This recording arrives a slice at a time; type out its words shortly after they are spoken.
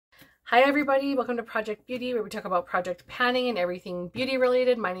Hi everybody, welcome to Project Beauty, where we talk about project panning and everything beauty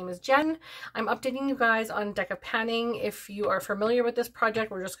related. My name is Jen. I'm updating you guys on Deca Panning. If you are familiar with this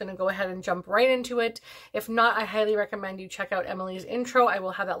project, we're just going to go ahead and jump right into it. If not, I highly recommend you check out Emily's intro. I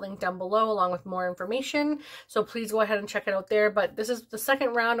will have that link down below along with more information. So please go ahead and check it out there. But this is the second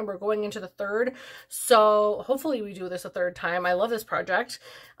round and we're going into the third. So hopefully we do this a third time. I love this project.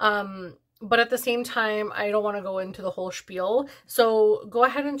 But at the same time, I don't want to go into the whole spiel. So go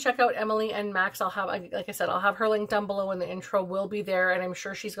ahead and check out Emily and Max. I'll have, like I said, I'll have her link down below and the intro will be there. And I'm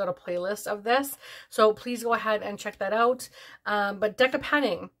sure she's got a playlist of this. So please go ahead and check that out. But Deca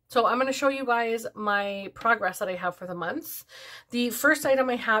Panning. So I'm going to show you guys my progress that I have for the months. The first item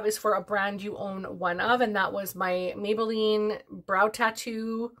I have is for a brand you own one of. And that was my Maybelline Brow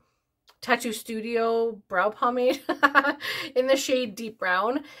Tattoo Studio brow pomade in the shade Deep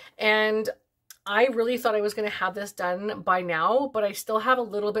Brown. And I really thought I was going to have this done by now, but I still have a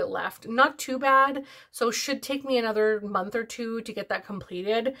little bit left. Not too bad, so should take me another month or two to get that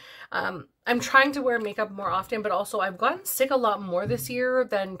completed. I'm trying to wear makeup more often, but also I've gotten sick a lot more this year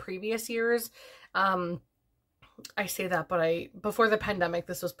than previous years. I say that, but before the pandemic,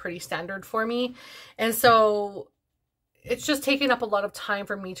 this was pretty standard for me. And so it's just taking up a lot of time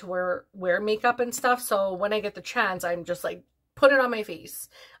for me to wear makeup and stuff. So when I get the chance, I'm just like, put it on my face.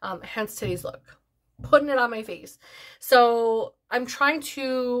 Hence today's look. Putting it on my face. So I'm trying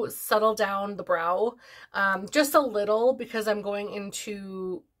to settle down the brow just a little because I'm going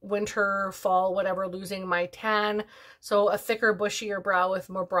into winter, fall, whatever, losing my tan. So a thicker, bushier brow with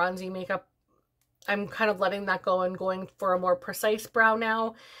more bronzy makeup. I'm kind of letting that go and going for a more precise brow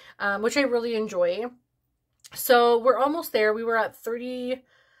now, which I really enjoy. So we're almost there. We were at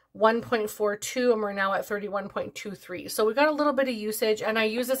 31.42 and we're now at 31.23. So we got a little bit of usage and I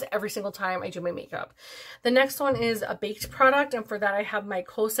use this every single time I do my makeup. The next one is a baked product, and for that I have my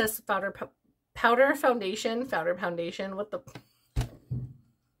Kosas powder foundation. What the...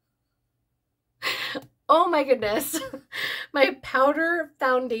 Oh my goodness. My powder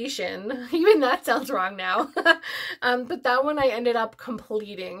foundation. Even that sounds wrong now. But that one I ended up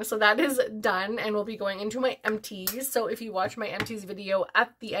completing. So that is done and will be going into my empties. So if you watch my empties video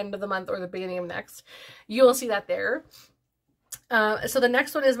at the end of the month or the beginning of next, you will see that there. So the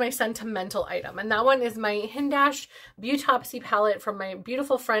next one is my sentimental item, and that one is my Hindash Beautopsy palette from my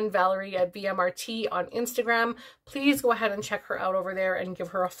beautiful friend Valerie at VMRT on Instagram. Please go ahead and check her out over there and give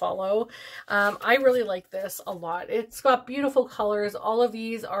her a follow. I really like this a lot. It's got beautiful colors. All of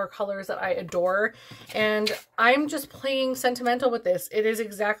these are colors that I adore, and I'm just playing sentimental with this. It is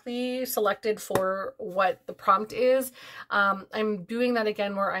exactly selected for what the prompt is. I'm doing that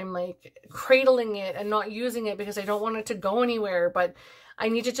again where I'm like cradling it and not using it because I don't want it to go anywhere, but I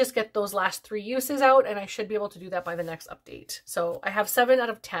need to just get those last 3 uses out, and I should be able to do that by the next update. So I have 7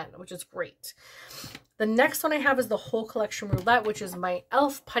 out of 10, which is great. The next one I have is the Whole Collection Roulette, which is my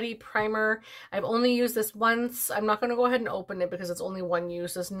e.l.f. Putty Primer. I've only used this once. I'm not going to go ahead and open it because it's only one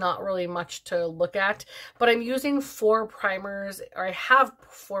use. There's not really much to look at. But I'm using 4 primers, or I have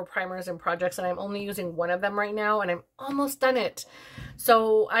 4 primers in projects, and I'm only using one of them right now, and I'm almost done it.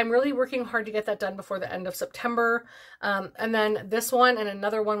 So I'm really working hard to get that done before the end of September. And then this one and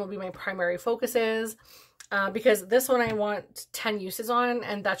another one will be my primary focuses. Because this one I want 10 uses on,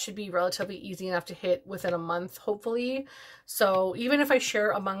 and that should be relatively easy enough to hit within a month, hopefully. So even if I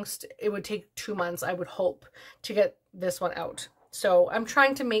share amongst, it would take 2 months, I would hope, to get this one out. So I'm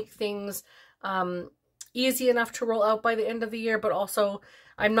trying to make things easy enough to roll out by the end of the year, but also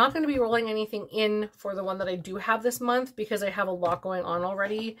I'm not going to be rolling anything in for the one that I do have this month because I have a lot going on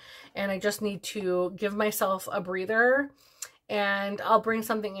already, and I just need to give myself a breather. And I'll bring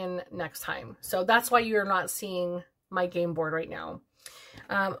something in next time. So that's why you're not seeing my game board right now.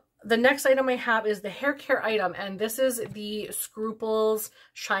 The next item I have is the hair care item, and this is the Scruples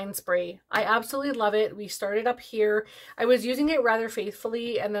Shine Spray. I absolutely love it. We started up here. I was using it rather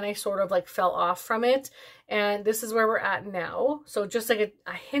faithfully, and then I sort of like fell off from it. And this is where we're at now. So just like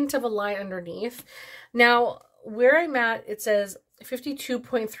a hint of a line underneath. Now, where I'm at, it says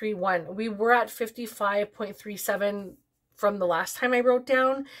 52.31. We were at 55.37 from the last time I wrote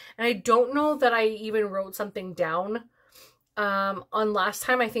down, and I don't know that I even wrote something down on last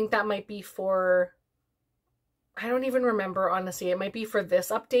time. I think that might be for, I don't even remember, honestly. It might be for this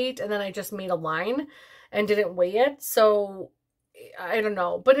update, and then I just made a line and didn't weigh it, so I don't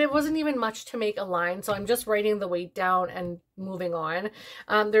know. But it wasn't even much to make a line, so I'm just writing the weight down and moving on.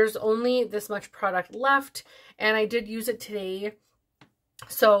 There's only this much product left, and I did use it today,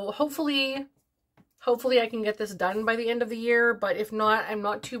 so hopefully Hopefully I can get this done by the end of the year, but if not, I'm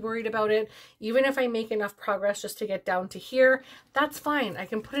not too worried about it. Even if I make enough progress just to get down to here, that's fine. I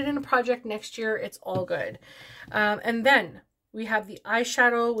can put it in a project next year. It's all good. And then we have the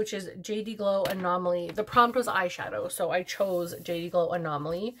eyeshadow, which is JD Glow Anomaly. The prompt was eyeshadow, so I chose JD Glow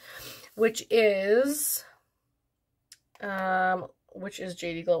Anomaly, which is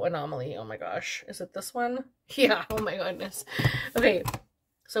JD Glow Anomaly. Oh my gosh. Is it this one? Yeah. Oh my goodness. Okay.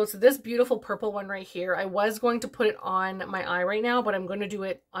 So it's this beautiful purple one right here. I was going to put it on my eye right now, but I'm going to do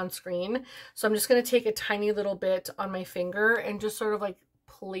it on screen. So I'm just going to take a tiny little bit on my finger and just sort of like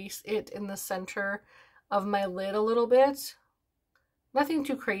place it in the center of my lid a little bit. Nothing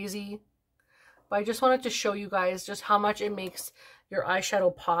too crazy, but I just wanted to show you guys just how much it makes your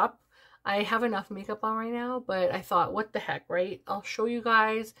eyeshadow pop. I have enough makeup on right now, but I thought, what the heck, right? I'll show you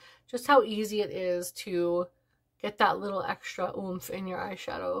guys just how easy it is to get that little extra oomph in your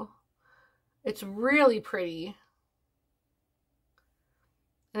eyeshadow. It's really pretty.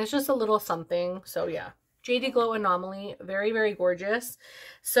 And it's just a little something. So yeah, JD Glow Anomaly, very, very gorgeous.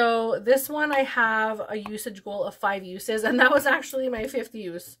 So this one I have a usage goal of 5 uses, and that was actually my 5th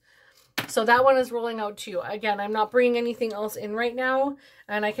use. So that one is rolling out too. Again, I'm not bringing anything else in right now,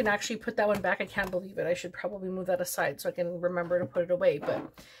 and I can actually put that one back. I can't believe it. I should probably move that aside so I can remember to put it away, but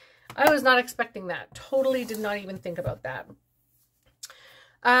I was not expecting that. Totally did not even think about that.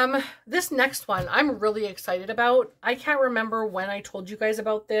 This next one I'm really excited about. I can't remember when I told you guys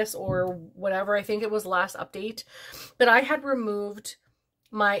about this or whatever. I think it was last update, but I had removed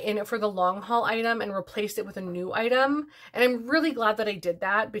my In It for the Long Haul item and replaced it with a new item. And I'm really glad that I did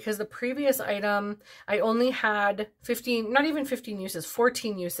that, because the previous item, I only had 15, not even 15 uses,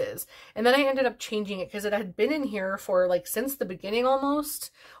 14 uses. And then I ended up changing it because it had been in here for like since the beginning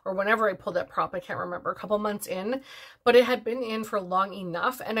almost, or whenever I pulled that prop, I can't remember, a couple months in, but it had been in for long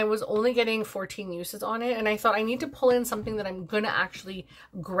enough and I was only getting 14 uses on it. And I thought I need to pull in something that I'm going to actually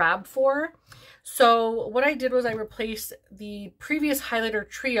grab for. So what I did was I replaced the previous highlighter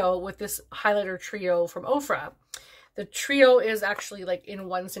trio with this highlighter trio from Ofra. The trio is actually like in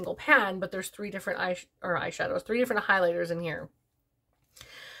one single pan, but there's 3 different eyeshadows, 3 different highlighters in here.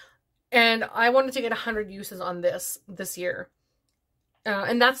 And I wanted to get 100 uses on this year.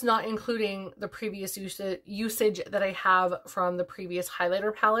 And that's not including the previous usage that I have from the previous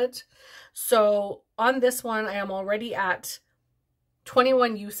highlighter palette. So on this one, I am already at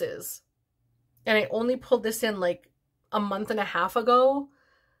 21 uses. And I only pulled this in like a month and a half ago.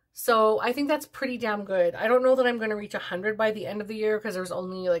 So I think that's pretty damn good. I don't know that I'm going to reach 100 by the end of the year because there's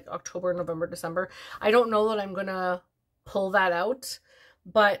only like October, November, December. I don't know that I'm going to pull that out,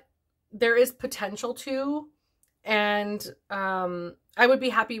 but there is potential to. And I would be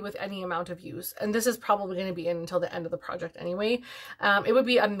happy with any amount of use. And this is probably going to be in until the end of the project anyway. It would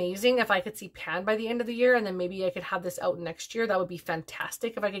be amazing if I could see pan by the end of the year, and then maybe I could have this out next year. That would be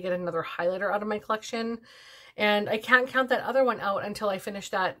fantastic if I could get another highlighter out of my collection. And I can't count that other one out until I finish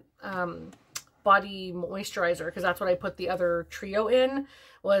that body moisturizer, because that's what I put the other trio in,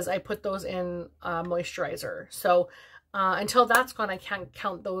 was I put those in moisturizer. So until that's gone, I can't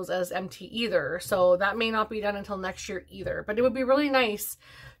count those as empty either. So that may not be done until next year either. But it would be really nice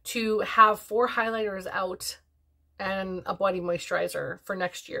to have 4 highlighters out and a body moisturizer for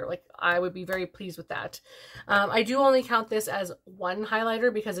next year. Like, I would be very pleased with that. I do only count this as 1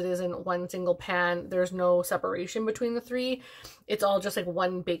 highlighter because it is in one single pan. There's no separation between the 3. It's all just like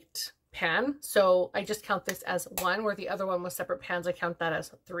one baked pan. So I just count this as 1, where the other one was separate pans. I count that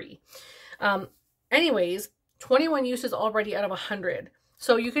as 3. Anyways, 21 uses already out of 100.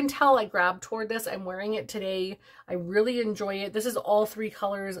 So you can tell I grabbed toward this. I'm wearing it today. I really enjoy it. This is all 3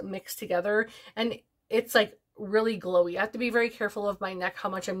 colors mixed together, and it's like really glowy. I have to be very careful of my neck, how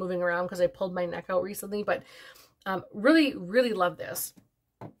much I'm moving around, because I pulled my neck out recently, but really, really love this.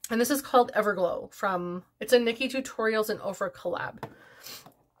 And this is called Everglow from, it's a Nikki Tutorials and Ofra collab.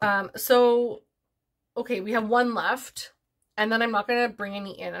 So, okay, we have 1 left. And then I'm not going to bring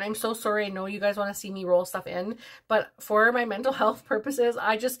any in. And I'm so sorry. I know you guys want to see me roll stuff in. But for my mental health purposes,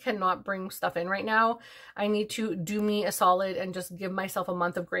 I just cannot bring stuff in right now. I need to do me a solid and just give myself a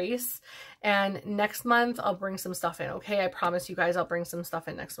month of grace. And next month, I'll bring some stuff in. Okay, I promise you guys I'll bring some stuff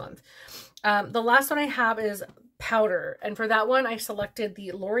in next month. The last one I have is powder. And for that one, I selected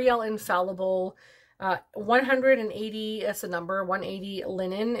the L'Oreal Infallible 180, that's the number, 180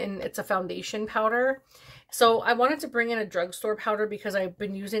 linen, and it's a foundation powder. So I wanted to bring in a drugstore powder because I've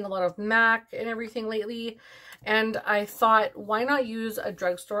been using a lot of MAC and everything lately. And I thought, why not use a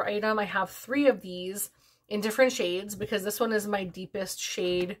drugstore item? I have 3 of these in different shades because this one is my deepest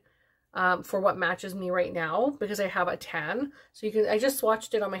shade for what matches me right now, because I have a tan. So you can, I just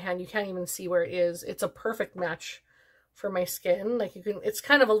swatched it on my hand. You can't even see where it is. It's a perfect match for my skin. Like you can, it's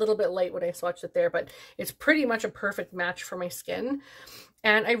kind of a little bit light when I swatched it there, but it's pretty much a perfect match for my skin.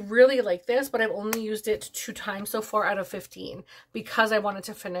 And I really like this, but I've only used it 2 times so far out of 15 because I wanted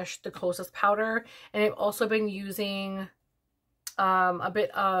to finish the Kosas powder. And I've also been using a bit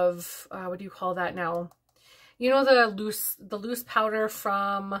of, what do you call that now? You know, the loose powder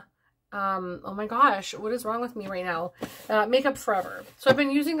from, oh my gosh, what is wrong with me right now? Makeup Forever. So I've been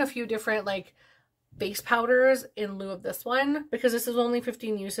using a few different like base powders in lieu of this one because this is only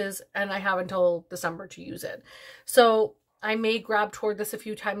 15 uses and I have until December to use it. So I may grab toward this a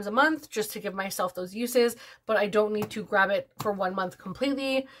few times a month just to give myself those uses, but I don't need to grab it for 1 month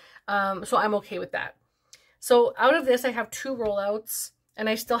completely. So I'm okay with that. So out of this, I have 2 rollouts and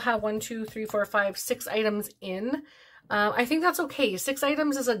I still have 1, 2, 3, 4, 5, 6 items in. I think that's okay. 6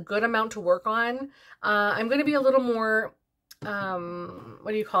 items is a good amount to work on. I'm going to be a little more,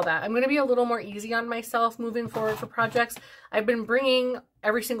 what do you call that? I'm going to be a little more easy on myself moving forward for projects. I've been bringing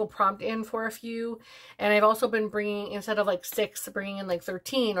every single prompt in for a few, and I've also been bringing, instead of like 6, bringing in like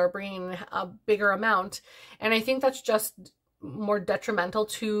 13 or bringing a bigger amount. And I think that's just more detrimental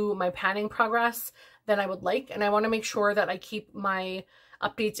to my panning progress than I would like. And I want to make sure that I keep my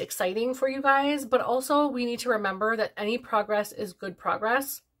updates exciting for you guys, but also we need to remember that any progress is good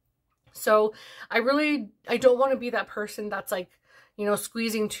progress. So I don't want to be that person that's like, you know,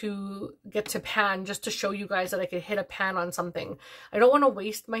 squeezing to get to pan just to show you guys that I could hit a pan on something. I don't want to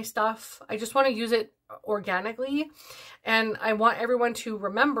waste my stuff. I just want to use it organically. And I want everyone to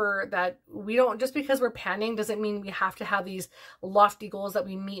remember that we don't, just because we're panning doesn't mean we have to have these lofty goals that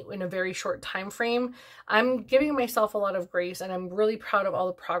we meet in a very short time frame. I'm giving myself a lot of grace and I'm really proud of all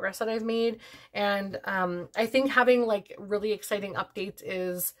the progress that I've made. And I think having like really exciting updates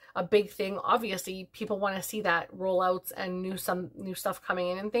is a big thing. Obviously, people want to see that rollouts and new stuff coming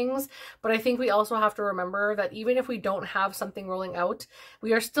in and things. But I think we also have to remember that even if we don't have something rolling out,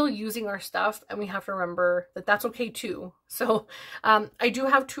 we are still using our stuff, and we have to remember that that's okay too. So I do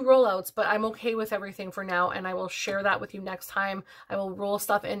have 2 rollouts, but I'm okay with everything for now, and I will share that with you next time. I will roll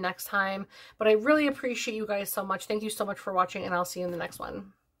stuff in next time, but I really appreciate you guys so much. Thank you so much for watching, and I'll see you in the next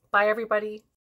one. Bye, everybody.